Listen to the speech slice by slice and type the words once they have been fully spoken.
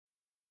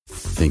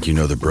Think you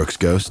know the Brooks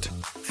Ghost?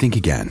 Think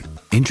again.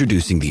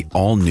 Introducing the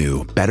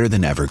all-new,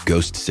 better-than-ever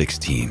Ghost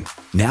 16.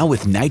 Now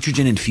with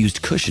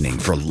nitrogen-infused cushioning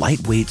for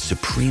lightweight,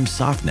 supreme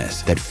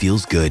softness that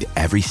feels good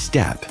every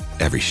step,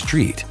 every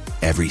street,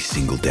 every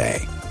single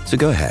day. So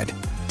go ahead,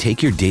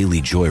 take your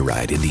daily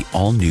joyride in the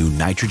all-new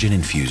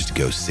nitrogen-infused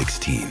Ghost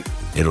 16.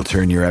 It'll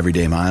turn your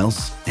everyday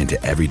miles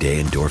into everyday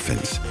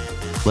endorphins.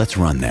 Let's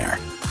run there.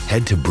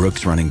 Head to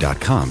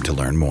brooksrunning.com to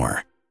learn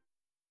more.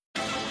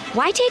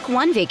 Why take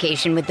one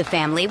vacation with the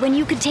family when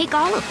you could take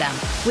all of them?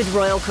 With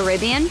Royal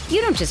Caribbean, you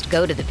don't just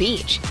go to the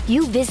beach.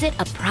 You visit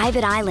a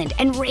private island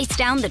and race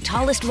down the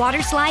tallest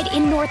water slide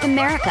in North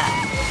America.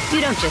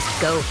 You don't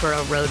just go for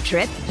a road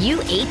trip. You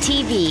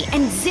ATV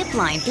and zip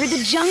line through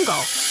the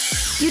jungle.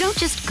 You don't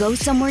just go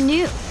somewhere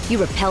new.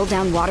 You rappel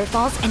down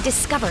waterfalls and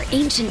discover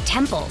ancient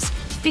temples.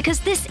 Because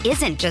this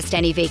isn't just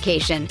any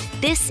vacation.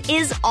 This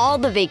is all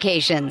the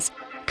vacations.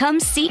 Come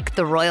seek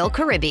the Royal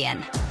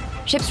Caribbean.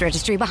 Ships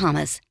Registry,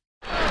 Bahamas.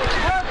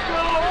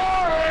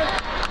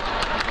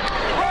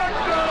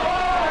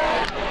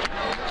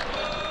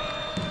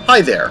 Hi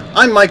there,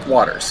 I'm Mike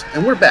Waters,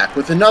 and we're back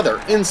with another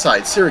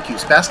Inside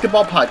Syracuse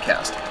Basketball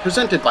podcast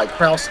presented by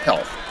Kraus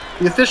Health,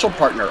 the official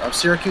partner of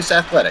Syracuse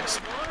Athletics,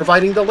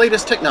 providing the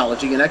latest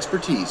technology and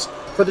expertise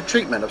for the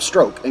treatment of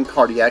stroke and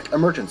cardiac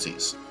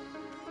emergencies.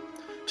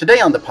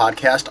 Today on the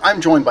podcast, I'm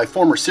joined by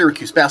former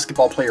Syracuse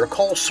basketball player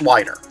Cole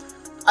Swider.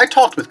 I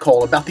talked with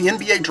Cole about the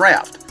NBA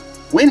draft,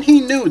 when he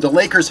knew the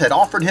Lakers had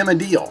offered him a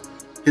deal,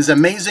 his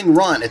amazing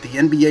run at the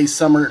NBA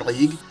Summer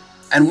League,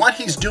 and what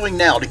he's doing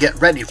now to get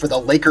ready for the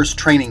Lakers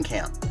training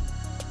camp.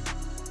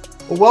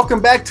 Well, welcome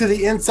back to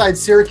the Inside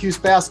Syracuse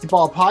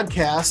Basketball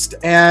podcast.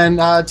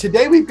 And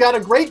today we've got a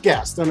great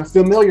guest and a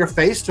familiar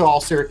face to all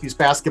Syracuse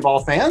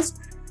basketball fans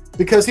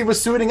because he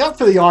was suiting up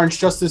for the Orange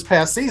just this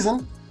past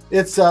season.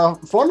 It's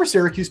former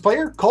Syracuse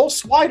player Cole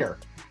Swider.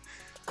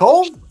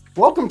 Cole,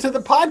 welcome to the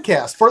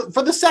podcast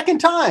for the second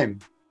time.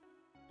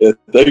 Yeah,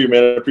 thank you,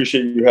 man. I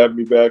appreciate you having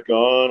me back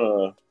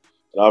on.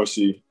 And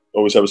obviously,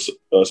 always have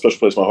a special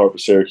place in my heart for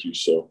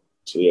Syracuse. So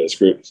yeah, it's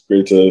great. It's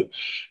great to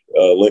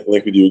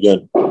link with you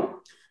again.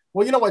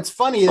 Well, you know what's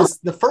funny is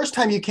the first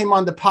time you came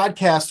on the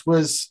podcast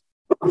was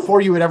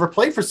before you had ever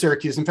played for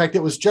Syracuse. In fact,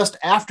 it was just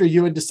after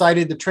you had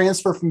decided to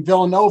transfer from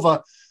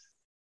Villanova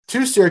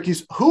to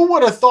Syracuse. Who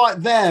would have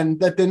thought then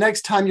that the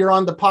next time you're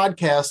on the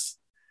podcast,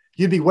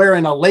 you'd be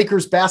wearing a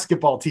Lakers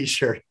basketball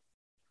T-shirt?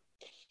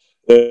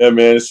 Yeah,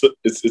 man,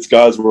 it's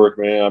God's work,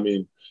 man. I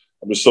mean,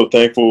 I'm just so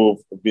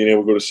thankful of being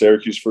able to go to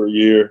Syracuse for a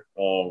year,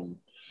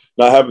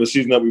 not having the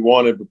season that we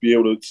wanted, but be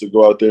able to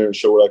go out there and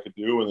show what I could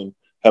do and then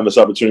have this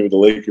opportunity with the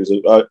Lakers.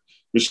 I'm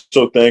just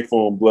so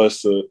thankful and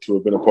blessed to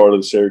have been a part of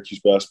the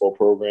Syracuse basketball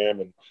program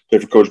and play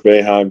for Coach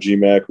Boeheim,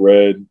 GMAC,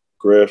 Red,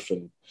 Griff,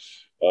 and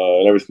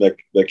everything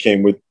that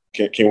came with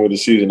the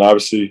season.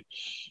 Obviously,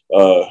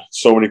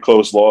 so many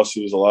close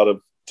losses, a lot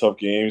of tough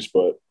games,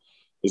 but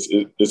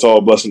it's all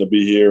a blessing to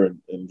be here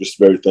and just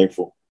very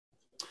thankful.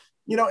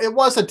 You know, it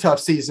was a tough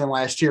season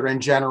last year in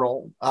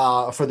general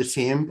for the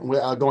team,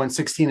 going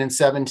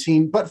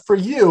 16-17. But for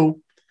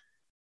you,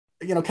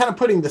 you know, kind of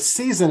putting the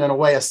season in a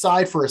way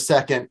aside for a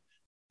second,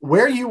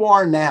 where you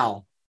are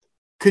now,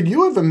 could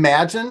you have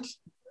imagined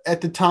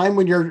at the time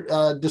when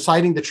you're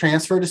deciding to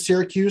transfer to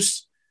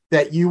Syracuse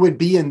that you would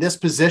be in this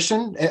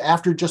position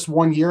after just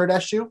 1 year at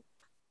SU?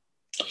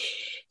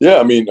 Yeah,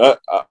 I mean,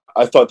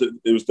 I thought that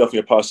it was definitely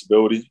a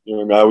possibility. You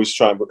know, I mean, I always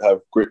try and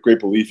have great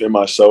belief in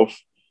myself.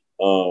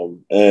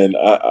 And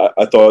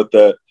I thought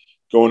that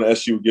going to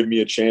SU would give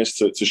me a chance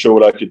to show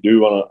what I could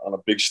do on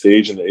a big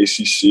stage in the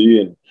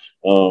ACC. And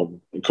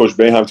Coach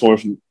Boeheim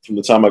told me from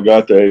the time I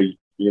got there, you're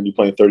going to be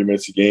playing 30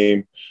 minutes a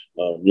game.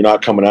 You're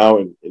not coming out,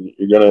 and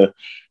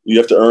you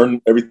have to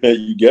earn everything that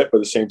you get. But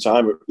at the same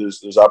time,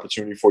 there's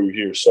opportunity for you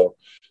here. So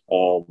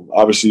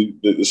obviously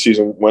the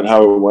season went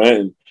how it went,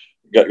 and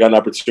got an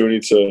opportunity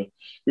to.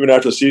 Even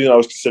after the season, I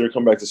was considering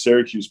coming back to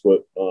Syracuse,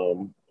 but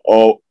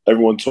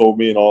everyone told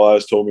me and all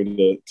eyes told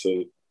me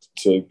to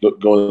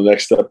go on the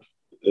next step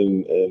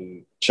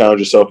and challenge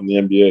yourself in the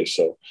NBA.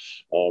 So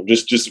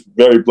just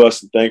very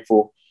blessed and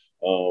thankful,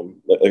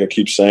 like I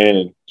keep saying,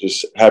 and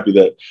just happy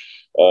that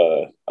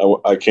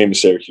I came to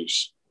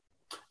Syracuse.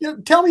 You know,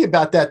 tell me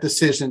about that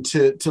decision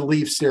to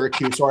leave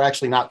Syracuse, or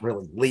actually not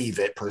really leave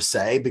it per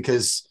se,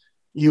 because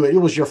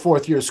it was your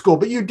fourth year of school,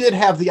 but you did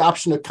have the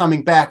option of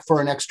coming back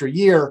for an extra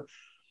year.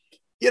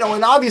 You know,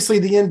 and obviously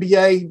the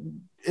NBA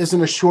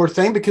isn't a sure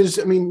thing because,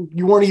 I mean,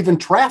 you weren't even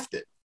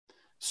drafted.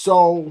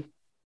 So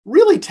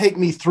really take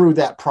me through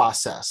that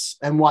process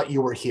and what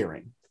you were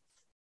hearing.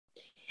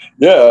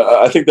 Yeah,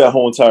 I think that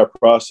whole entire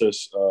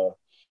process,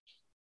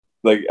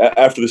 like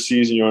after the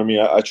season, you know what I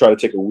mean? I try to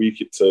take a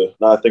week to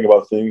not think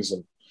about things.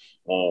 And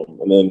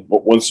then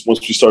once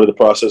we started the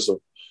process of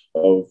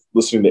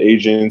listening to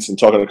agents and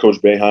talking to Coach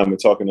Boeheim and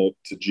talking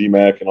to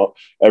GMAC and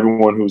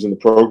everyone who was in the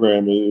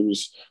program, it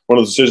was one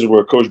of those decisions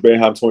where Coach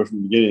Boeheim told me from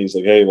the beginning, he's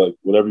like, hey, like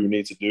whatever you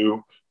need to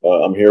do,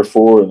 I'm here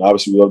for. And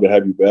obviously we'd love to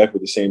have you back. But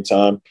at the same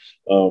time,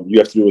 you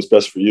have to do what's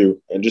best for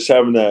you. And just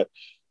having that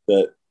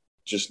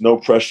just no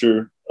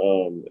pressure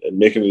and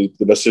making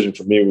the best decision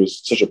for me was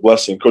such a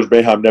blessing. Coach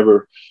Boeheim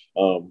never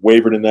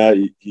wavered in that.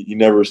 He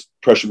never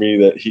pressured me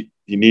that he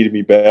needed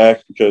me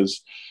back,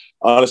 because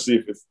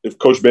honestly, if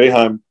Coach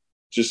Boeheim,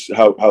 just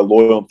how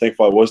loyal and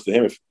thankful I was to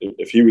him,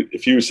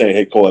 if he was saying,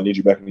 "Hey Cole, I need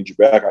you back,"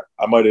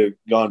 I might have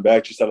gone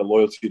back just out of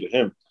loyalty to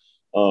him.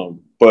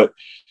 But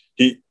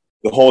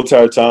the whole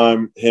entire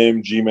time,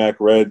 him, GMAC,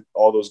 Red,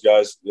 all those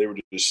guys, they were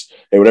just,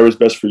 hey, whatever's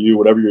best for you,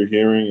 whatever you're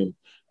hearing.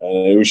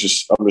 And it was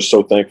just, I'm just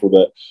so thankful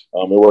that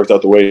it worked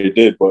out the way it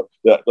did. But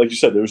that, like you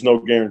said, there was no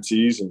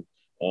guarantees, and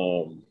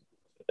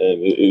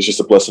it's just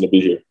a blessing to be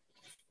here.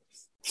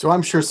 So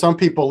I'm sure some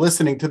people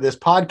listening to this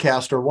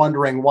podcast are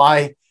wondering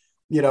why,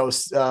 Jim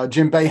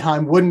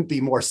Boeheim wouldn't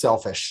be more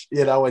selfish,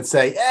 and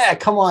say,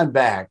 come on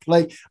back.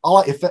 Like,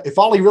 if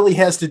all he really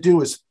has to do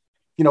is,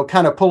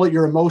 kind of pull at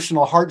your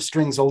emotional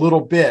heartstrings a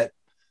little bit,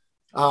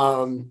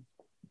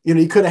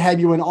 he could have had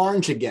you in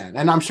orange again.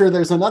 And I'm sure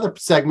there's another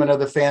segment of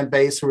the fan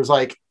base who was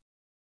like,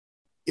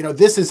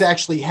 this is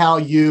actually how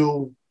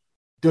you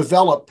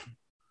develop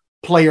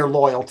player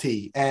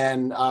loyalty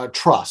and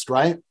trust,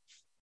 right?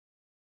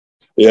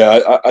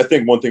 Yeah, I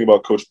think one thing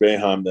about Coach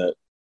Boeheim that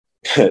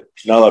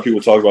not a lot of people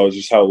talk about is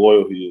just how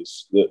loyal he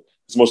is. He's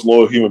the most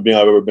loyal human being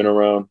I've ever been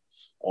around.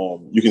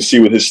 You can see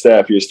with his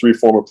staff, he has 3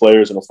 former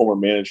players and a former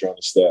manager on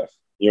the staff.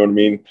 You know what I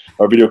mean?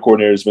 Our video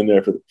coordinator has been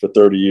there for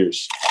 30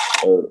 years,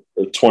 or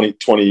 20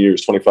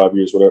 years, 25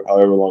 years, whatever,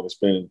 however long it's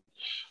been.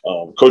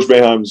 Coach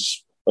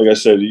Boeheim's, like I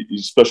said, he's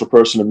a special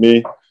person to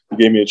me. He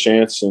gave me a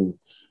chance, and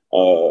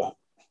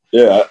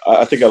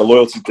I think out of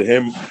loyalty to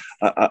him,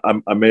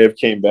 I may have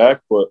came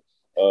back, but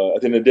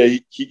at the end of the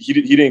day, he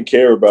didn't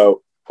care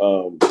about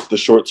the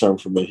short term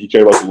for me. He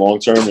cared about the long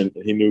term, and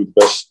he knew the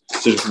best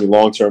decision for me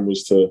long term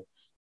was to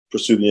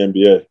pursue the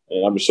NBA.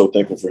 And I'm just so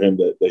thankful for him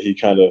that he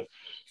kind of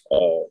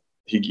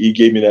he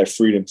gave me that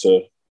freedom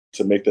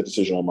to make that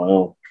decision on my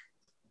own.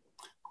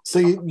 So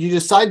you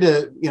decide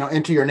to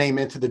enter your name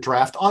into the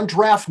draft. On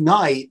draft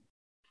night,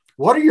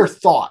 what are your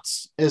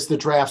thoughts as the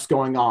draft's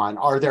going on?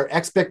 Are there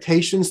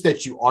expectations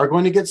that you are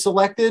going to get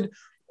selected,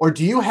 or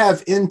do you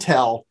have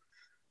intel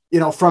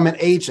from an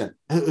agent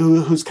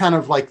who's kind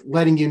of like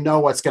letting you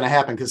know what's going to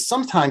happen? Because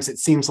sometimes it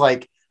seems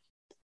like,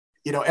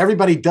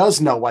 everybody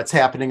does know what's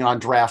happening on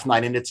draft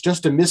night, and it's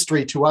just a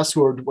mystery to us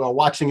who are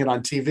watching it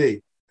on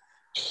TV.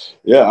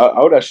 Yeah,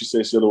 I would actually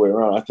say it's the other way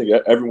around. I think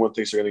everyone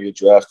thinks they're going to get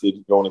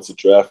drafted going into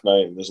draft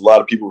night, and there's a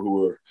lot of people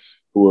who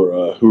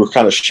are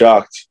kind of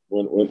shocked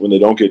when they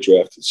don't get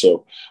drafted.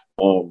 So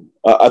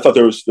I thought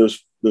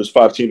there's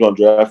 5 teams on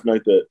draft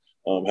night that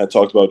had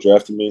talked about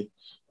drafting me,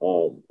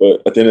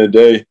 but at the end of the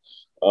day,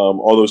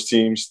 all those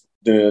teams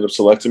didn't end up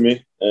selecting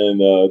me, and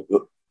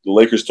the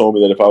Lakers told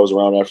me that if I was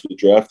around after the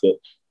draft, that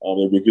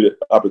there'd be a good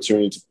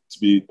opportunity to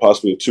be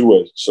possibly a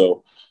 2-way.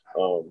 So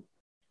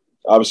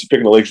obviously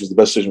picking the Lakers was the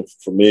best decision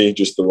for me,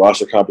 just the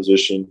roster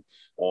composition,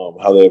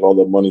 how they have all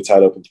the money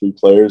tied up in 3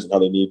 players, and how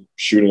they need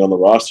shooting on the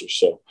roster.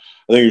 So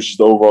I think it was just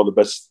overall the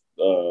best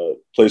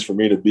place for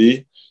me to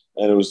be,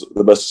 and it was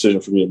the best decision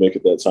for me to make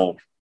at that time.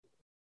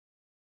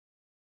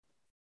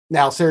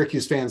 Now,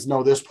 Syracuse fans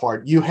know this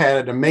part. You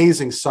had an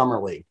amazing summer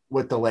league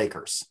with the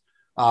Lakers,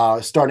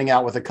 starting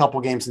out with a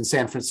couple games in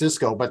San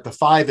Francisco, but the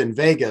 5 in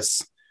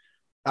Vegas,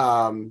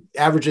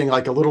 averaging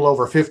like a little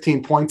over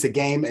 15 points a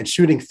game and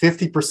shooting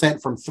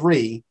 50% from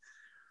 3,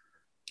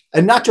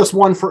 and not just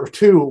 1 for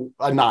 2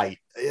 a night.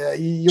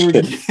 You're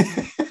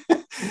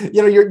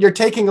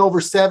taking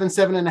over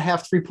 7.5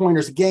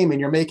 3-pointers a game, and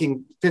you're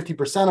making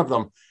 50% of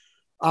them.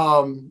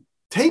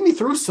 Take me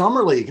through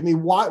summer league. I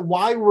mean,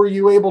 why were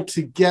you able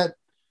to get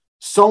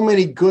so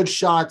many good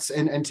shots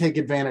and take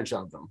advantage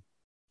of them?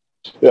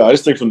 Yeah, I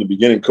just think from the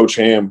beginning, Coach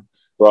Ham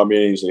brought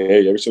me in. He's like,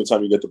 hey, every single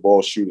time you get the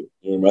ball, shoot it.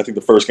 You know what I mean? I think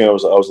the first game I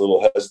was a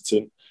little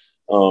hesitant,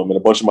 and a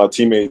bunch of my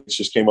teammates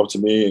just came up to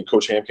me, and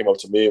Coach Ham came up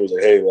to me and was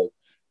like, hey,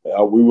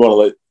 we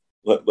want to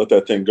let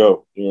that thing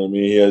go. You know what I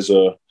mean? He has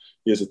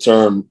a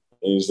term,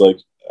 and he's like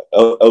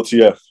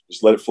LTF,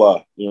 just let it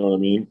fly. You know what I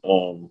mean?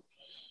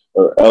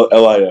 Or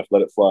LIF,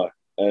 let it fly.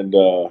 And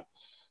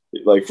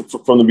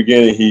from the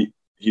beginning, he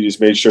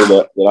just made sure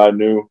that I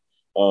knew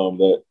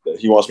that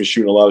he wants me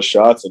shooting a lot of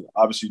shots, and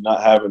obviously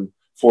not having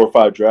 4 or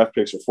 5 draft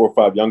picks or 4 or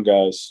 5 young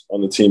guys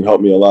on the team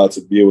helped me a lot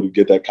to be able to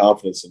get that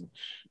confidence. And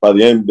by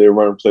the end, they were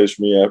running plays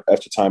for me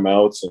after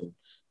timeouts and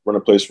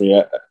running plays for me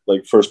at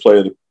like first play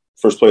of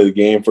the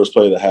game, first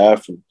play of the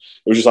half. And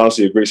it was just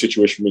honestly a great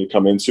situation for me to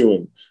come into,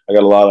 and I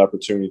got a lot of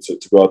opportunity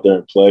to go out there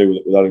and play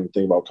without even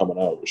thinking about coming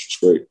out, which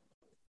was great.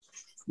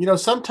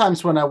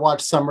 Sometimes when I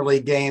watch summer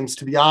league games,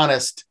 to be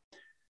honest,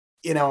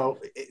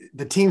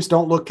 the teams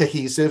don't look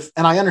cohesive,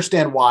 and I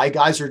understand why.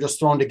 Guys are just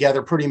thrown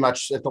together pretty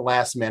much at the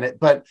last minute,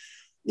 but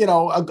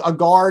a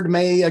guard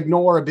may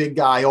ignore a big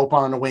guy open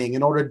on the wing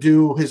in order to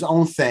do his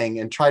own thing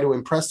and try to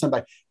impress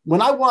somebody.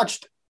 When I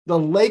watched the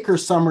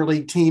Lakers summer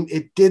league team,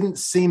 it didn't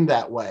seem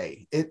that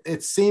way.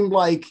 It seemed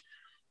like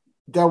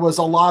there was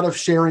a lot of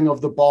sharing of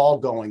the ball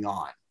going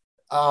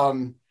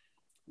on.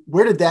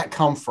 Where did that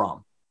come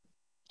from?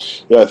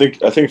 Yeah, I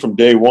think from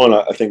day one,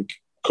 I think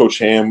Coach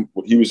Ham,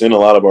 he was in a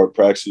lot of our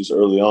practices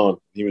early on.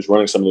 He was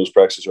running some of those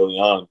practices early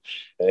on.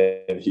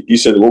 And he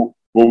said,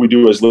 what we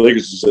do as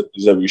Lakers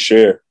is that we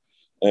share.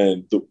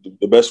 And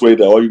the best way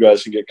that all you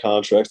guys can get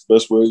contracts, the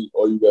best way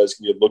all you guys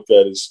can get looked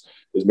at is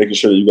making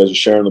sure that you guys are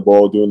sharing the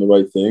ball, doing the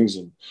right things.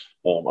 And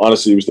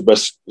honestly, it was the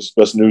best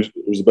news.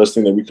 It was the best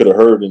thing that we could have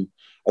heard. And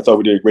I thought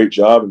we did a great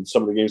job. And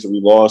some of the games that we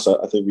lost,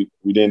 I think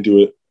we didn't do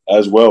it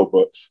as well.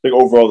 But I think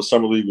overall the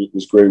summer league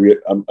was great.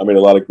 I made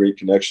a lot of great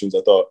connections.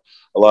 I thought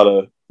a lot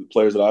of the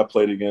players that I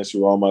played against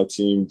who were on my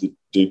team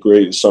did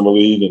great in summer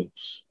league. And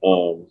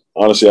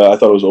honestly, I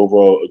thought it was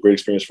overall a great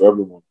experience for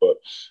everyone. But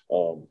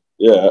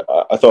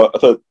I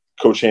thought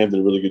Coach Ham did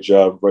a really good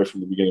job right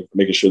from the beginning,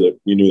 making sure that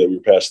we knew that we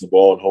were passing the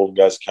ball and holding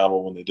guys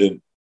accountable when they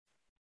didn't.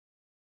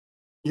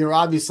 You're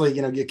obviously,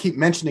 you keep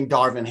mentioning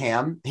Darvin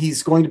Ham.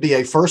 He's going to be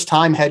a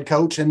first-time head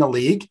coach in the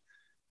league.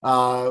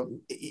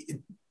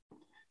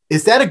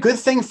 Is that a good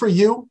thing for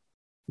you,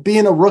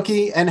 being a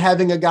rookie and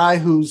having a guy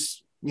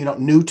who's,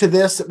 new to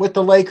this with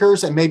the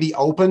Lakers and maybe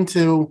open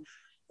to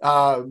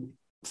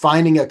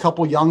finding a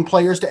couple young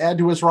players to add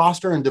to his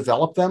roster and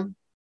develop them?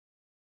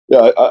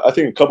 Yeah, I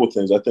think a couple of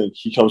things. I think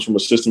he comes from a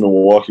system in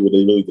Milwaukee where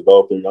they really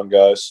develop their young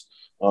guys.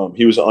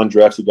 He was an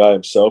undrafted guy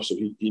himself, so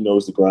he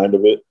knows the grind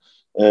of it.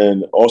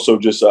 And also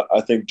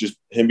I think just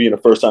him being a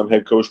first-time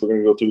head coach, we're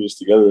going to go through this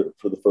together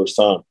for the first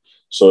time.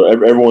 So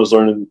everyone's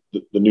learning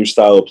the new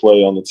style of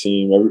play on the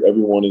team.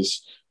 Everyone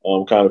is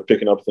kind of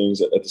picking up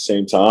things at the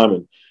same time.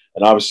 And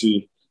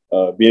obviously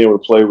being able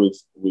to play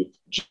with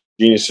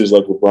geniuses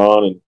like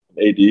LeBron and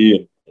AD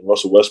and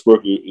Russell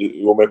Westbrook,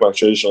 it will make my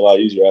transition a lot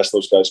easier. Ask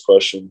those guys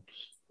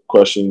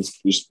questions,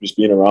 just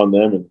being around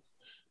them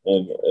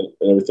and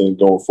everything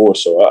going forward.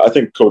 So I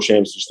think Coach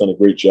Ham's just done a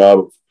great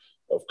job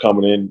of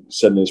coming in,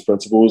 setting his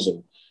principles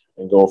and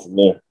going from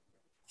there.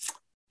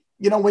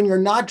 When you're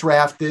not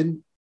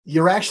drafted,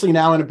 you're actually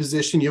now in a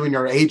position, you and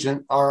your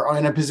agent are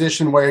in a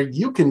position where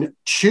you can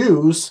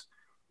choose,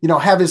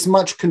 have as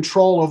much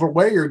control over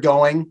where you're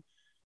going.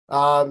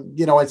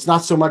 It's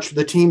not so much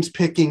the teams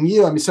picking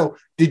you. I mean, so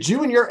did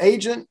you and your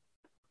agent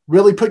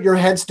really put your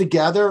heads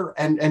together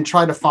and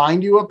try to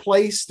find you a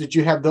place? Did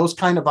you have those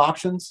kind of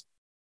options?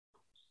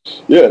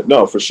 Yeah,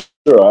 no, for sure.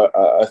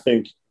 I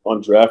think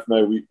on draft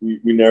night, we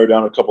narrowed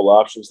down a couple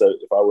options that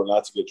if I were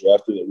not to get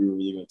drafted, that we were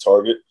really going to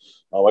target.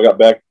 I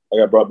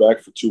got brought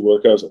back for 2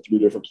 workouts at 3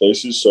 different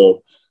places.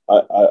 So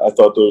I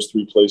thought those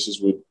 3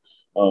 places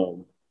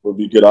would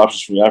be good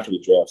options for me after the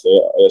draft.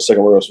 I had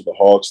second workouts with the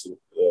Hawks, the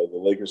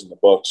Lakers, and the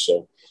Bucks.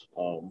 So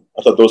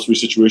I thought those 3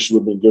 situations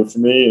would have been good for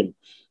me.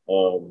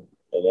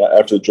 And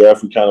after the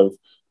draft, we kind of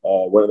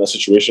went in that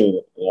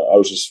situation. I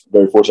was just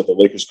very fortunate that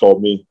the Lakers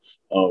called me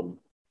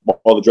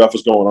while the draft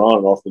was going on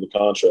and offered me the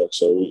contract.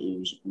 So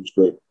it was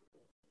great.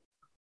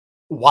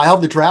 While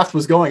the draft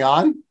was going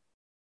on?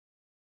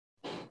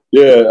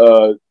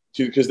 Yeah,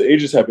 because the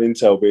agents have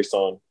intel based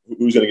on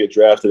who's going to get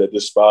drafted at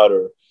this spot,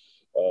 or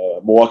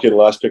Milwaukee had the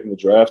last pick in the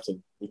draft,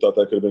 and we thought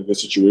that could have been a good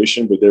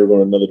situation, but they were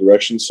going another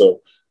direction.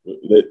 So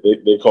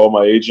they called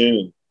my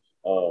agent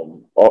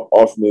and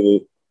offered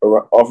me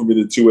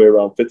the 2-way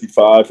around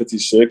 55,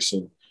 56,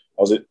 and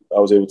I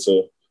was able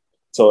to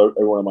tell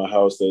everyone in my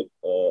house that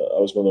I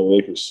was going to the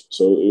Lakers.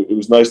 So it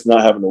was nice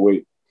not having to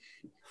wait.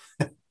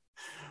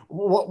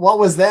 What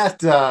was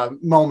that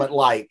moment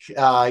like,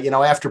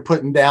 after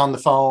putting down the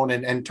phone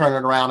and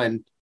turning around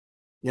and,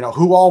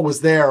 who all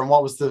was there and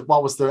what was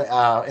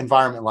the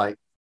environment like?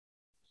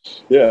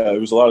 Yeah, it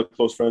was a lot of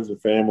close friends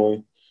and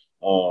family.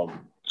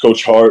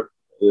 Coach Hart,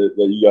 that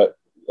you got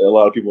a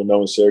lot of people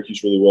know in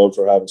Syracuse really well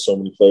for having so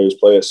many players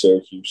play at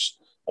Syracuse.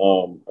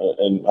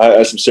 And I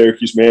had some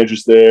Syracuse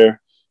managers there.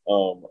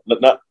 None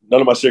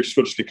of my Syracuse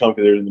coaches could come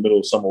because they were in the middle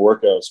of summer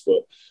workouts,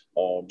 but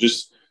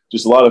just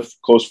a lot of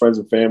close friends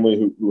and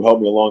family who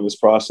helped me along this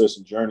process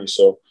and journey.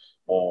 So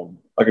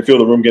I could feel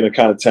the room getting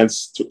kind of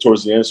tense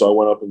towards the end. So I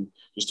went up and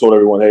just told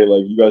everyone, hey,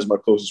 like, you guys are my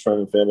closest friend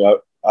and family.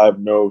 I have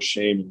no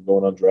shame in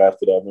going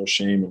undrafted. I have no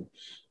shame.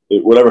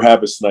 And whatever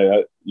happens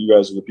tonight, you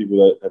guys are the people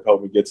that have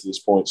helped me get to this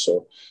point.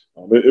 So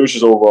it was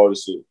just overall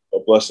just a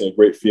blessing, a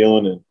great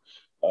feeling. And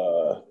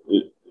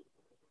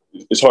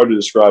it's hard to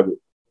describe it.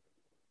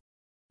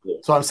 Yeah.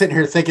 So I'm sitting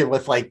here thinking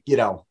with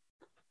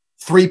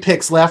 3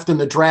 picks left in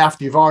the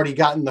draft, you've already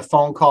gotten the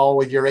phone call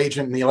with your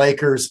agent in the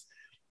Lakers,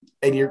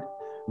 and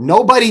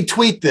nobody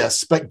tweet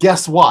this, but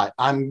guess what?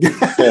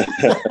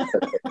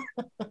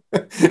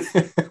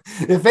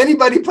 If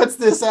anybody puts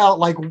this out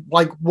like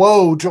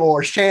Woj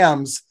or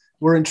Shams,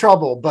 we're in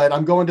trouble, but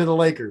I'm going to the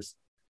Lakers.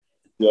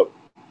 Yep.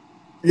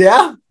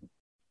 Yeah?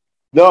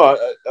 No,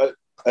 I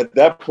at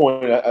that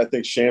point, I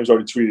think Shams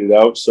already tweeted it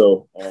out,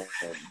 so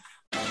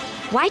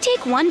Why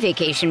take one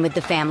vacation with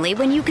the family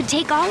when you could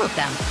take all of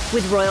them?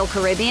 With Royal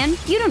Caribbean,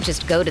 you don't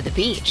just go to the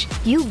beach.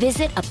 You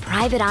visit a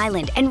private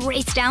island and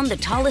race down the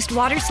tallest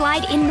water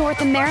slide in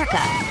North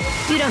America.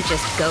 You don't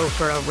just go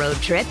for a road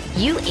trip.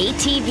 You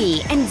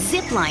ATV and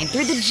zip line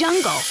through the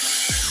jungle.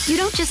 You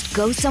don't just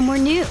go somewhere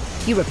new.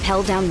 You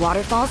rappel down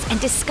waterfalls and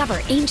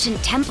discover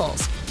ancient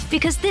temples.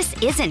 Because this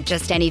isn't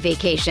just any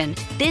vacation.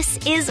 This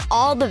is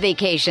all the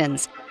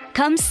vacations.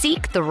 Come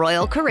seek the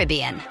Royal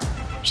Caribbean.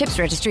 Ships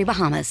Registry,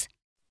 Bahamas.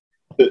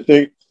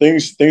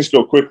 Things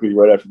go quickly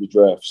right after the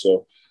draft.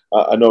 So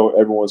I know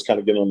everyone's kind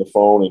of getting on the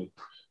phone and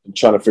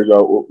trying to figure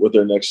out what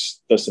their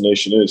next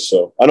destination is.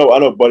 So I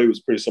know Buddy was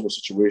a pretty similar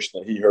situation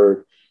that he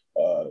heard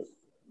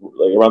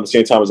like around the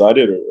same time as I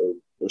did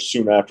or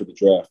soon after the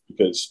draft,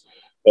 because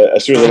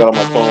as soon as I got on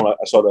my phone,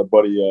 I saw that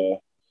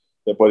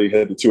Buddy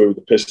had the two-way with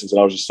the Pistons,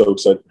 and I was just so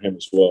excited for him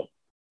as well.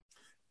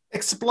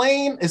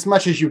 Explain as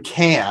much as you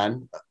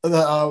can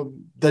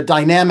the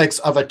dynamics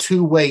of a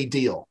two-way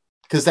deal,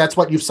 because that's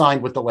what you've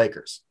signed with the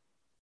Lakers.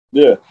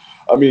 Yeah,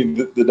 I mean,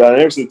 the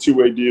dynamics of the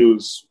two-way deal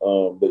is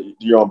that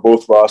you're on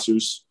both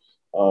rosters.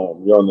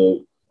 You're on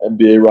the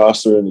NBA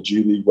roster and the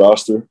G League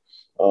roster,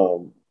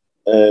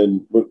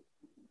 and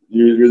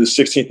you're the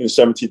 16th and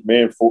 17th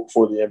man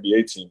for the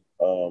NBA team.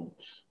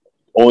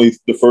 Only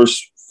the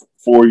first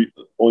 4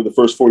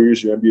 years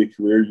of your NBA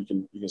career you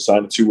can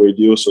sign a two-way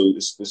deal. So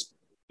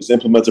it's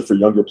implemented for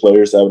younger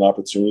players to have an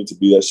opportunity to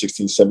be that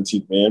 16th,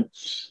 17th man.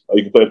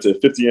 You can play up to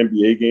 50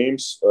 NBA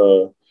games.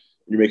 You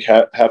make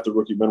half the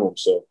rookie minimum.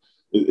 So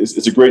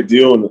it's a great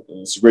deal, and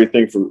it's a great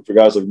thing for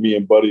guys like me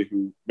and Buddy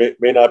who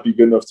may not be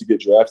good enough to get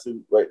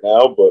drafted right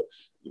now, but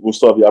we'll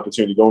still have the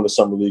opportunity to go into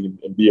summer league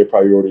and be a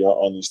priority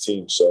on these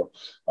teams. So,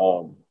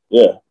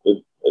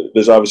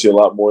 there's obviously a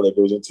lot more that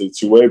goes into the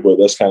two-way, but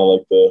that's kind of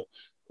like the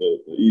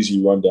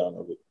easy rundown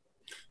of it.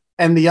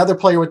 And the other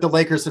player with the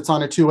Lakers that's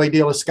on a two-way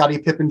deal is Scottie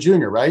Pippen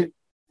Jr., right?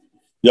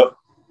 Yep.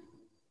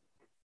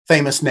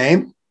 Famous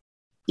name.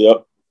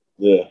 Yep.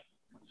 Yeah.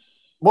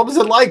 What was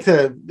it like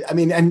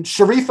and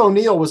Sharif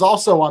O'Neal was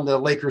also on the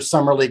Lakers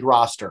Summer League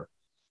roster.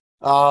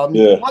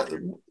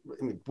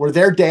 Were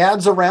their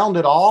dads around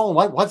at all?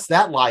 What's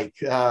that like?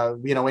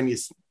 When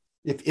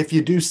if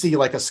you do see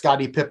like a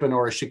Scottie Pippen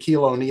or a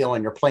Shaquille O'Neal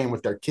and you're playing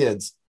with their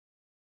kids.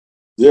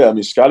 Yeah, I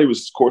mean, Scottie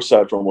was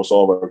courtside for almost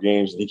all of our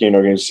games. He came to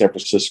our games in San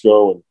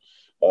Francisco, and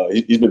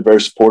he's been very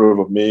supportive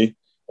of me.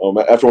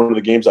 After one of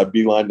the games, I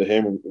beelined to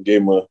him and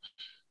gave him a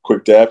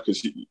quick dab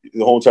because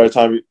the whole entire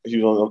time he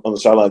was on the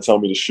sideline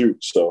telling me to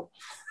shoot. So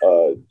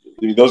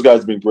those guys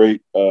have been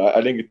great.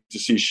 I didn't get to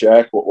see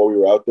Shaq while we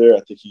were out there.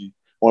 I think he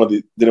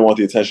didn't want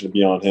the attention to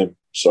be on him.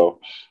 So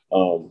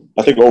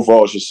I think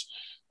overall it's just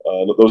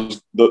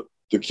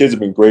the kids have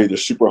been great. They're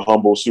super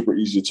humble, super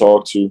easy to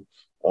talk to.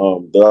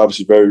 They're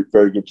obviously very,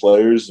 very good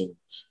players. And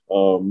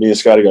me and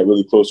Scottie got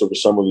really close over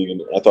summer league,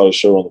 and I thought it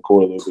showed on the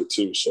court a little bit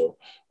too. So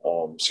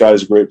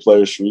Scottie's a great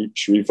player.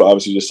 Sharif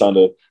obviously just signed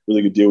a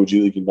really good deal with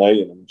G League Ignite,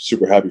 and I'm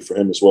super happy for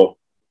him as well.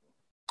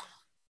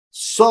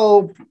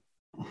 So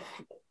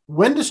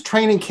when does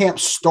training camp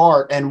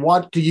start, and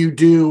what do you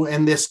do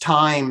in this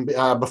time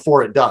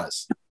before it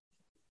does?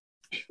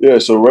 Yeah,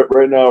 so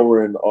right now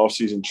we're in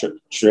off-season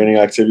training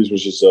activities,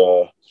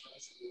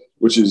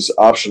 which is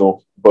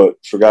optional.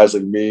 But for guys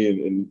like me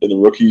and the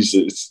rookies,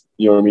 it's,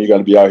 you know what I mean, you got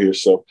to be out here.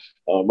 So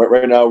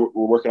right now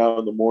we're working out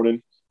in the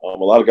morning. A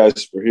lot of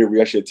guys were here. We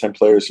actually had 10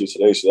 players here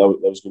today, so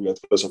that was good. We got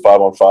to play some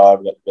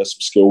 5-on-5. Got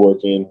some skill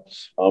work in.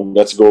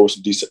 Got to go over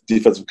some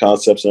defensive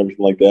concepts and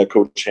everything like that.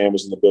 Coach Ham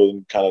was in the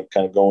building, kind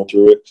of going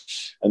through it.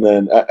 And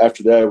then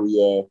after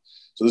that,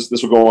 so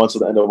this will go on to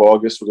the end of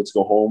August. We'll get to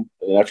go home,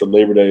 and then after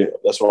Labor Day,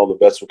 that's when all the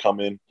vets will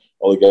come in.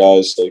 All the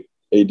guys like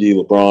AD,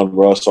 LeBron,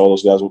 Russ, all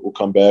those guys will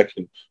come back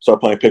and start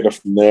playing pickup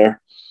from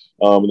there.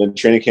 And then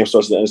training camp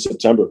starts at the end of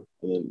September.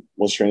 And then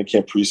once training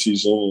camp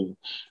preseason,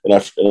 and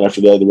after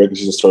that, the regular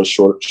season starts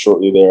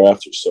shortly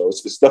thereafter. So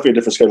it's definitely a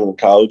different schedule than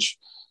college.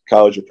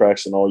 College, you're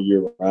practicing all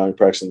year round. You're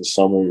practicing in the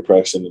summer. You're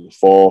practicing in the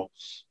fall.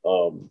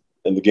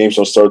 And the games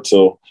don't start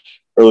till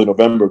early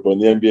November. But in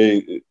the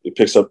NBA, it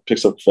picks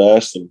up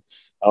fast. And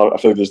I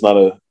feel like there's not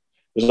a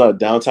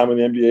downtime in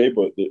the NBA,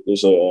 but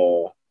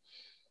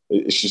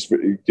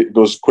it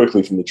goes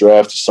quickly from the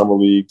draft to summer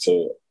league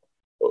to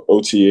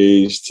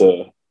OTAs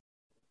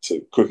to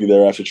quickly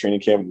thereafter training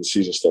camp and the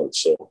season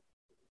starts.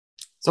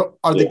 So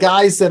are the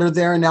guys that are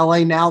there in LA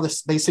now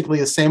basically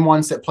the same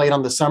ones that played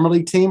on the summer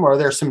league team, or are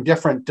there some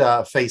different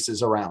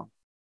faces around?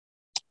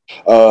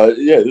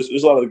 There's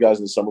a lot of the guys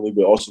in the summer league,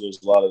 but also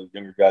there's a lot of the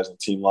younger guys in the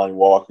team. Lonnie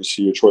Walker's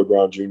here, Troy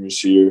Brown Jr. is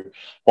here,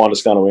 Juan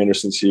Toscano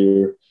Anderson's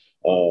here.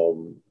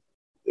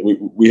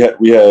 We had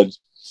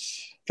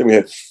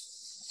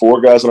 4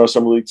 guys on our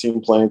summer league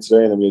team playing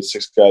today, and then we had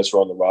 6 guys who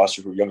are on the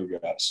roster who are younger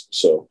guys.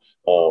 So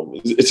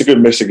it's a good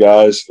mix of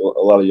guys, a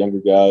lot of younger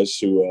guys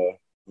who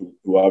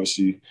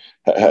obviously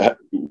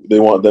they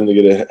want them to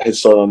get a head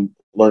start on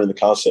learning the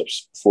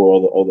concepts before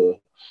all the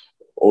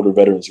older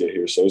veterans get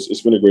here. So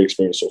it's been a great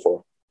experience so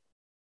far.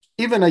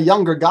 Even a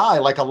younger guy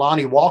like a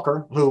Lonnie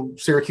Walker, who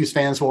Syracuse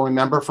fans will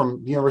remember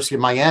from the University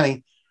of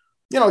Miami,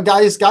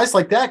 guys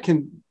like that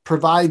can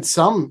provide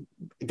some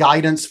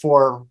guidance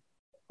for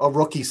a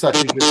rookie such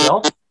as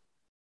yourself.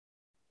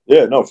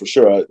 Yeah, no, for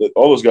sure.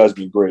 All those guys have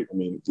been great. I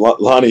mean,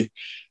 Lonnie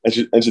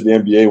entered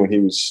the NBA when he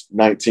was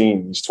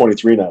 19. He's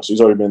 23 now, so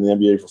he's already been in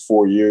the NBA for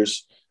 4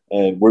 years.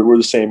 and we're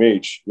the same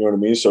age. You know what I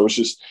mean? So it's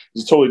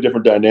a totally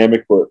different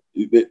dynamic, but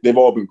they've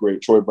all been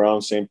great. Troy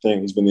Brown, same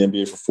thing. He's been in the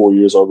NBA for 4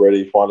 years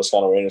already. Juan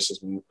Toscano-Anderson's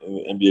been in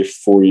the NBA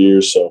for 4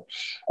 years. So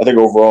I think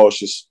overall it's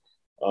just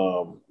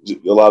a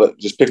lot of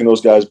just picking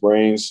those guys'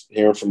 brains,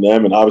 hearing from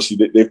them, and obviously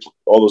they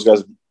all those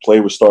guys play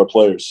with star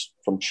players.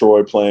 From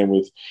Troy playing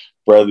with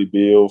Bradley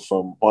Beal,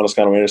 from Juan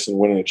Toscano-Anderson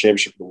winning a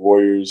championship for the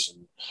Warriors,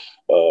 and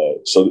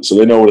so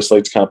they know what it's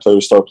like to kind of play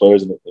with star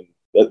players, and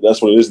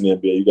that's what it is in the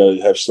NBA. You got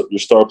to have your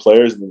star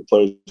players and then the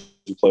players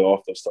who play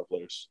off those star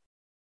players.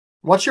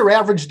 What's your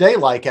average day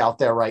like out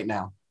there right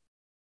now?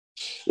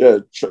 Yeah,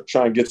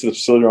 try and get to the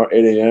facility around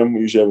 8 a.m.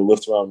 We usually have a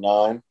lift around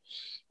 9.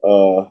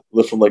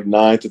 Lift from like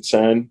 9 to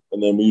 10,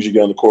 and then we usually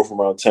get on the court from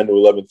around 10 to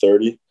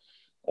 11:30,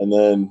 and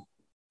then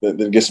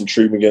get some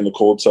treatment, get in the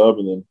cold tub,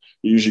 and then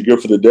you're usually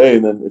good for the day.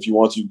 And then if you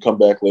want to, you can come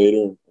back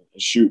later and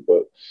shoot.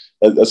 But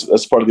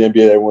that's part of the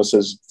NBA everyone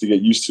says to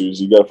get used to,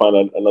 is you got to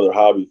find another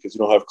hobby, because you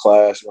don't have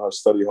class, you don't have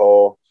study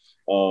hall,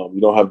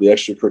 you don't have the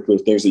extracurricular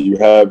things that you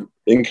have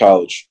in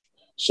college.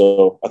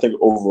 So I think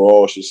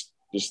overall it's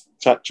just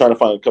trying to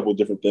find a couple of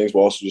different things, but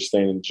also just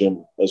staying in the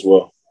gym as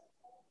well.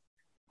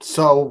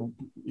 So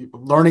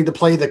learning to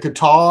play the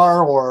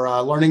guitar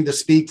or learning to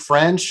speak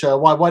French,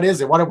 what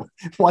is it?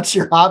 What's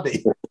your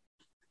hobby?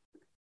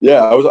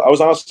 Yeah, I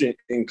was honestly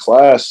in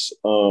class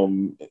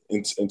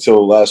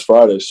until last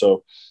Friday.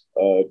 So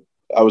I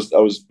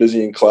was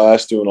busy in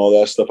class doing all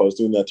that stuff. I was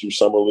doing that through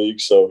summer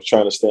league, so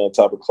trying to stay on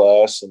top of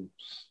class. And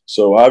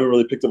so I haven't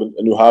really picked up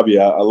a new hobby.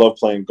 I love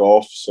playing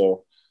golf,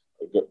 so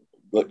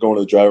going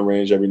to the driving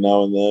range every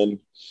now and then.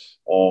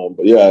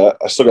 But yeah,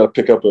 I still got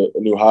to pick up a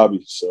new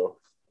hobby. So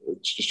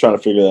just trying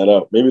to figure that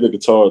out. Maybe the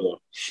guitar, though.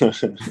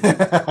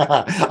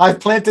 I've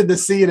planted the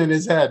seed in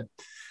his head.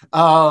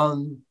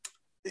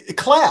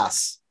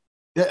 Class.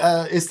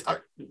 Are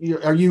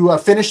you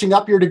finishing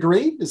up your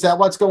degree? Is that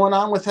what's going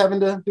on with having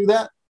to do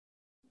that?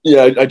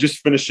 Yeah, I just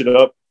finished it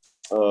up.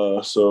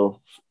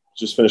 So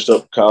just finished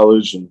up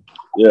college, and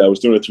yeah, I was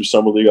doing it through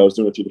summer league. I was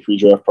doing it through the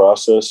pre-draft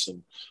process,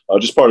 and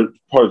just part of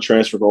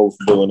transferring over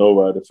from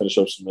Villanova. I had to finish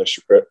up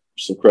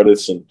some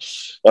credits, and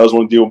that was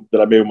one deal that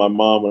I made with my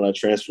mom when I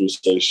transferred.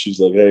 So she's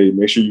like, "Hey,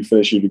 make sure you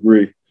finish your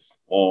degree."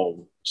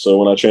 So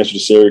when I transferred to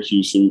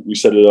Syracuse, we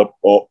set it up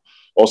all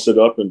set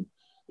up, and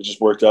it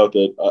just worked out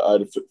that I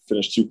had to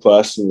finish 2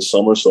 classes in the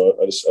summer. So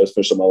I just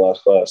finished up my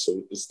last class.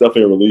 So it's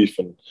definitely a relief,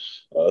 and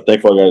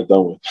thankful I got it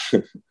done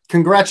with.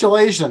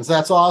 Congratulations.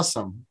 That's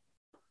awesome.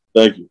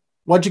 Thank you.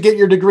 What'd you get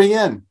your degree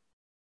in?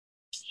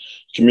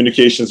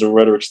 Communications and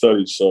rhetoric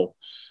studies. So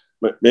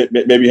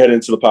maybe head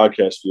into the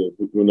podcast field.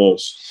 Who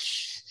knows?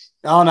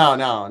 Oh, no.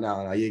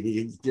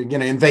 You're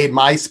going to invade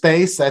my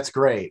space? That's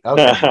great.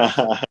 Okay.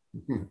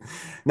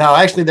 No,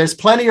 actually, there's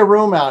plenty of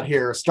room out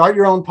here. Start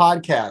your own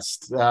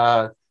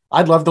podcast.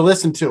 I'd love to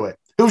listen to it.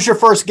 Who's your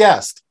first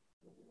guest?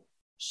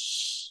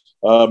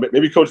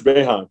 Maybe Coach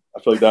Boeheim. I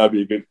feel like that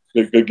would be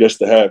a good guest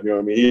to have. You know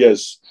what I mean? He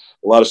has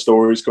a lot of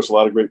stories, coached a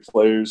lot of great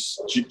players.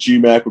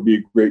 G-Mac would be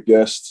a great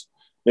guest.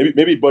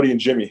 Maybe Buddy and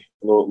Jimmy,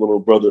 a little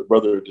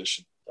brother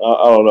edition.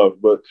 I don't know,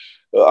 but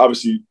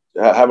obviously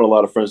having a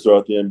lot of friends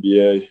throughout the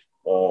NBA,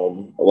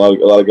 a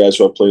lot of guys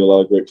who have played a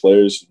lot of great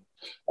players.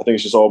 I think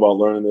it's just all about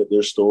learning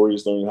their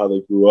stories, learning how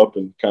they grew up,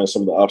 and kind of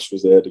some of the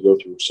obstacles they had to go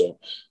through. So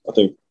I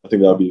think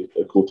that'd be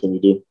a cool thing to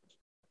do.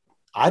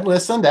 I'd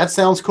listen. That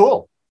sounds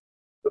cool.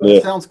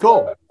 That sounds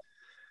cool.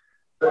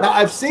 Now,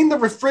 I've seen the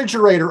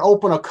refrigerator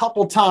open a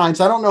couple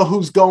times. I don't know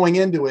who's going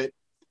into it,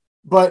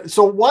 but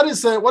so what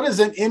does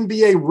an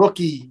NBA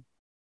rookie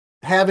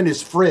have in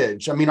his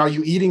fridge? I mean, are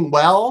you eating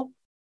well?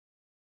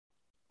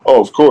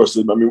 Oh, of course.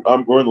 I mean,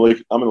 I'm in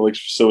the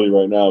Lakers facility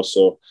right now,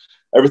 so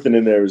everything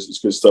in there is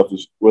good stuff.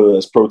 Whether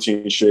that's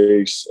protein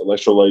shakes,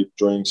 electrolyte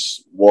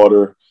drinks,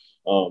 water.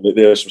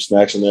 They have some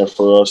snacks in there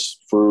for us,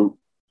 fruit.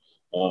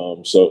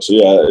 So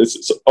yeah,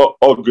 it's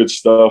all good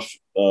stuff.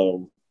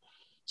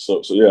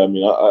 So yeah, I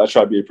mean, I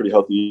try to be a pretty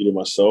healthy eater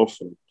myself,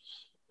 and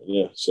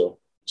yeah. So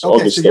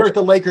okay, so you're at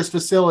the Lakers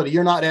facility.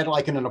 You're not at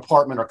like in an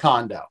apartment or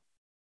condo.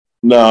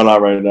 No,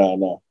 not right now.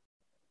 No.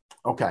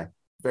 Okay,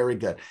 very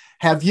good.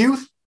 Have you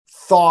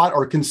thought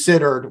or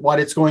considered what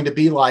it's going to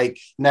be like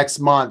next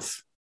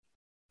month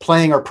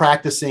playing or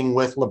practicing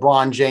with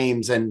LeBron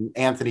James and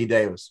Anthony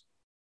Davis?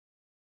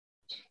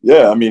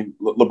 Yeah, I mean,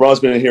 LeBron's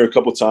been here a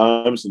couple of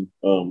times, and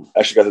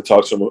actually got to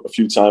talk to him a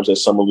few times at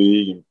Summer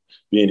League and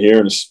being here.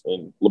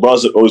 And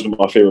LeBron's always been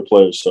my favorite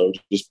player. So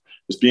just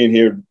being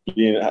here,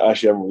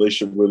 actually having a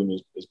relationship with him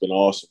has been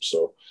awesome.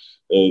 So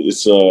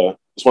it's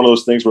one of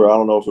those things where I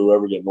don't know if it'll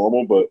ever get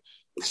normal, but at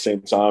the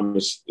same time,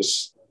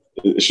 it's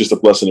just a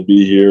blessing to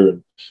be here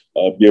and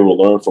be able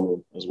to learn from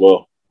him as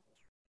well.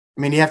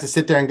 I mean, you have to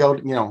sit there and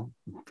go,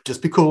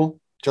 just be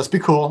cool. Just be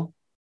cool.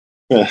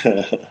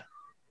 For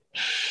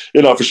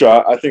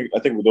sure. I think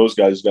with those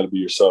guys, you got to be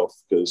yourself,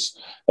 because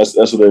that's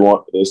what they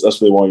want. That's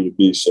what they want you to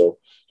be. So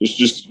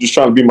just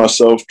trying to be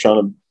myself,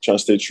 trying to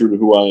stay true to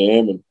who I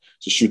am, and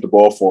just shoot the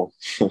ball for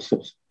them.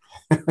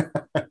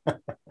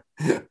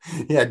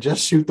 Yeah,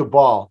 just shoot the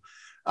ball.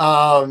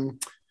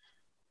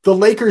 The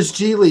Lakers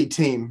G League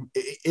team,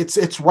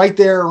 it's right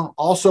there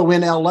also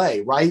in LA,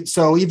 right?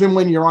 So even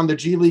when you're on the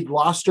G League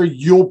roster,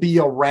 you'll be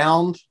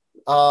around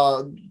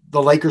the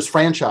Lakers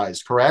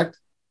franchise, correct?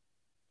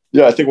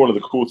 Yeah, I think one of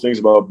the cool things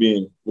about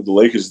being with the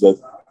Lakers is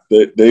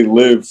that they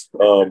live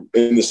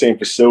in the same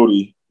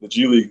facility. The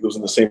G League lives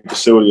in the same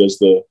facility as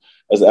the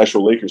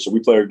actual Lakers. So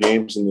we play our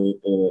games in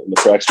the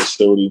practice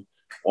facility.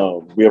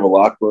 We have a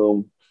locker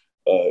room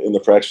in the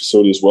practice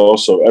facility as well.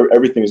 So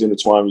everything is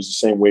intertwined. It's the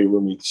same weight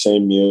room, we eat the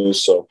same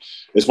meals. So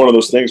it's one of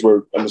those things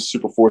where I'm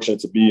super fortunate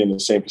to be in the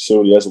same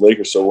facility as the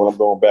Lakers. So when I'm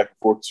going back and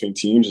forth between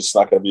teams, it's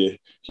not going to be a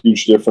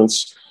huge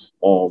difference.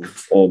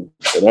 And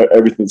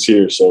everything's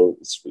here. So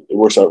it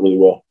works out really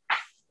well.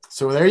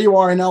 So there you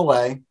are in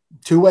LA,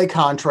 two-way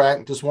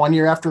contract, just 1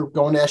 year after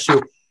going to SU.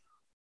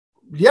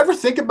 Do you ever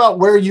think about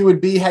where you would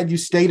be had you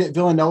stayed at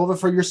Villanova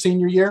for your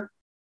senior year?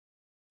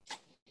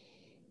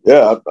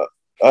 Yeah,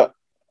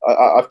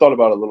 I've thought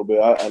about it a little bit,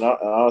 and I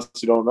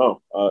honestly don't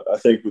know. I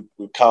think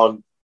with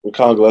Colin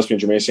Gillespie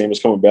and Jermaine Samuels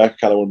coming back, it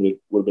kind of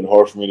would have been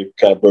hard for me to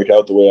kind of break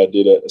out the way I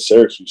did at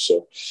Syracuse.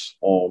 So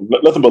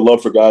nothing but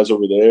love for guys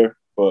over there,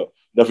 but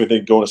definitely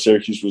think going to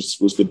Syracuse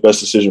was the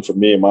best decision for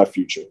me and my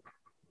future.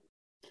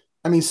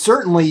 I mean,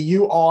 certainly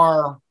you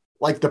are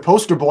like the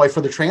poster boy for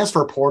the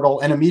transfer portal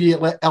and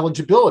immediate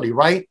eligibility,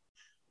 right?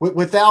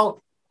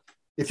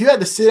 If you had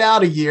to sit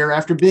out a year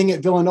after being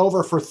at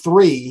Villanova for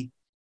 3,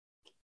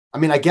 I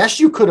mean, I guess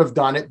you could have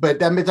done it, but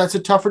that's a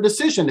tougher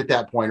decision at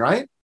that point,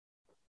 right?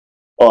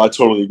 Oh, I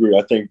totally agree.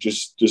 I think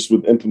just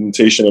with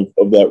implementation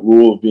of that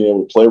rule of being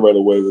able to play right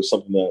away was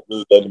something that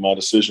really led to my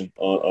decision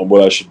on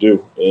what I should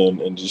do.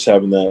 And just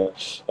having that,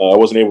 I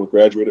wasn't able to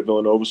graduate at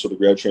Villanova, so the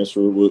grad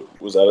transfer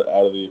was out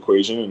of the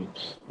equation.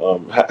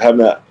 And having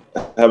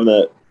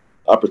that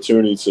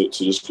opportunity to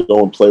just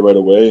go and play right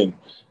away and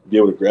be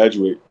able to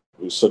graduate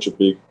was such a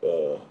big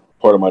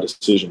part of my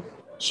decision.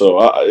 So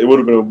it would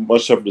have been a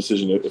much tougher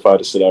decision if I had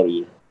to sit out a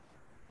year.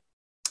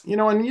 You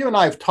know, and you and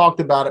I have talked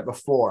about it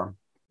before.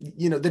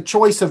 You know, the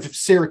choice of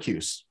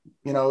Syracuse,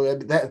 you know,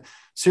 that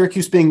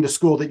Syracuse being the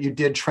school that you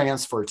did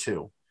transfer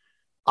to.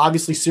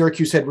 Obviously,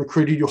 Syracuse had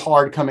recruited you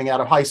hard coming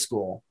out of high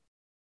school.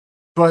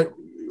 But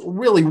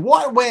really,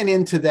 what went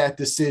into that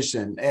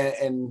decision?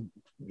 And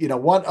you know,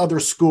 what other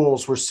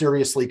schools were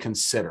seriously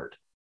considered?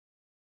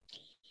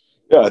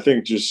 Yeah, I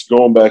think just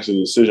going back to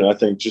the decision, I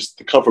think just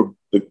the comfort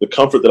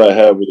that I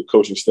have with the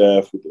coaching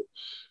staff,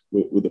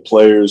 with the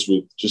players,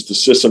 with just the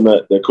system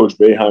that Coach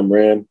Boeheim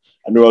ran.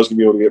 I knew I was going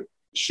to be able to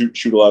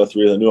shoot a lot of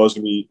threes. I knew I was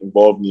going to be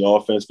involved in the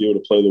offense, be able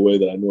to play the way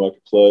that I knew I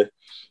could play.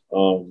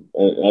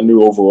 And I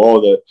knew overall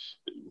that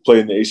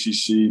playing the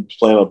ACC,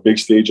 playing on a big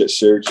stage at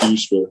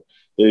Syracuse, where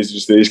they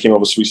just came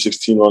off a Sweet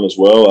 16 run as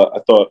well. I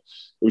thought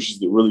it was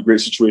just a really great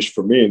situation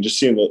for me. And just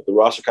seeing the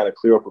roster kind of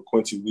clear up with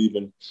Quincy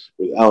leaving,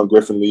 with Alan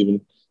Griffin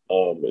leaving,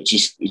 it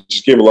just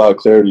gave a lot of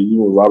clarity.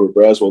 Even with Robert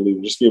Braswell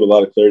leaving, just gave a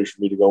lot of clarity for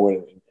me to go in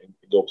and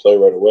go play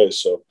right away.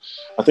 So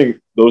I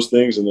think those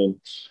things. And then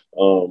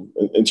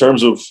in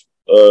terms of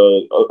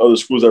other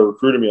schools that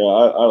recruited me,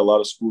 I had a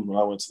lot of schools when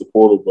I went to the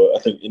portal, but I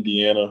think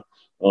Indiana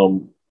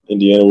would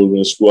have been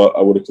a school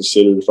I would have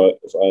considered if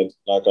I had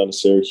not gone to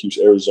Syracuse.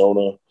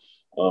 Arizona,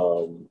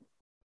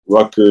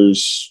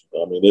 Rutgers.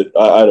 I mean,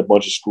 I had a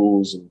bunch of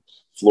schools, and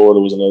Florida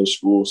was another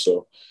school.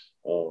 So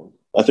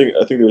I think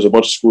there was a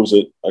bunch of schools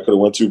that I could have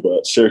went to,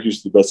 but Syracuse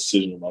was the best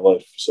decision of my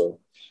life. So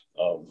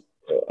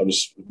I'm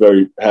just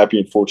very happy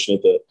and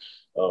fortunate that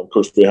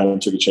Coach Boeheim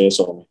took a chance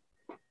on me.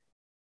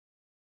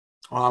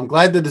 Well, I'm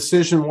glad the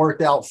decision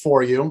worked out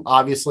for you.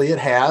 Obviously, it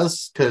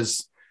has,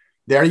 because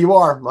there you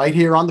are right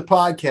here on the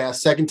podcast,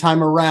 second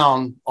time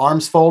around,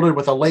 arms folded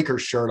with a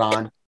Lakers shirt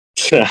on.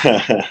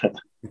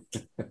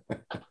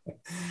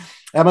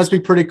 That must be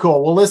pretty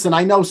cool. Well, listen,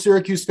 I know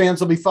Syracuse fans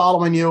will be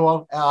following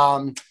you,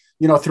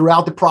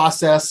 throughout the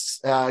process.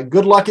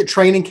 Good luck at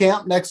training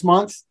camp next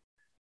month.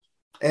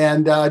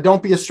 And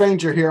don't be a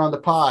stranger here on the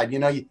pod. You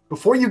know,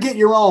 before you get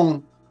your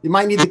own, you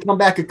might need to come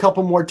back a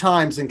couple more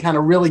times and kind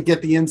of really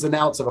get the ins and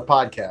outs of a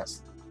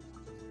podcast.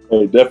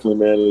 Hey, definitely,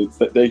 man.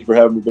 Thank you for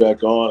having me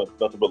back on.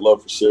 Nothing but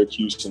love for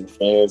Syracuse and the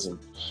fans. And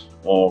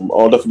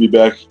I'll definitely be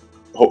back,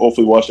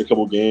 hopefully watching a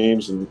couple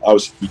games, and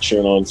obviously be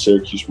cheering on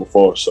Syracuse from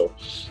afar. So,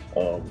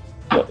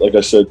 like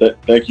I said,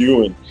 thank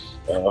you, and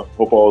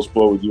hope all is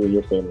well with you and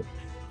your family.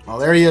 Well,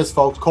 there he is,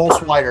 folks. Cole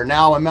Swider,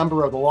 now a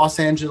member of the Los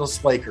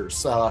Angeles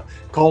Lakers.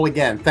 Cole,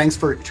 again, thanks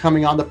for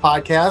coming on the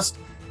podcast.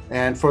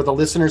 And for the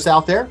listeners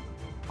out there,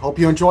 hope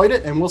you enjoyed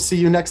it, and we'll see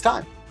you next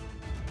time.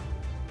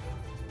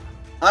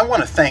 I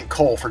want to thank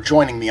Cole for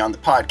joining me on the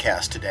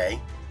podcast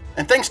today,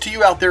 and thanks to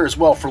you out there as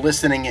well for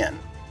listening in.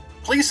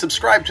 Please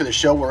subscribe to the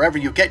show wherever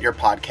you get your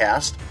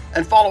podcast,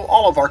 and follow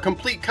all of our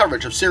complete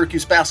coverage of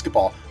Syracuse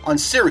basketball on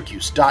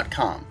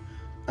Syracuse.com.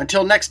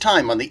 Until next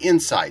time on the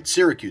Inside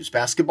Syracuse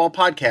Basketball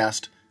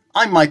Podcast,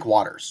 I'm Mike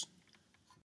Waters.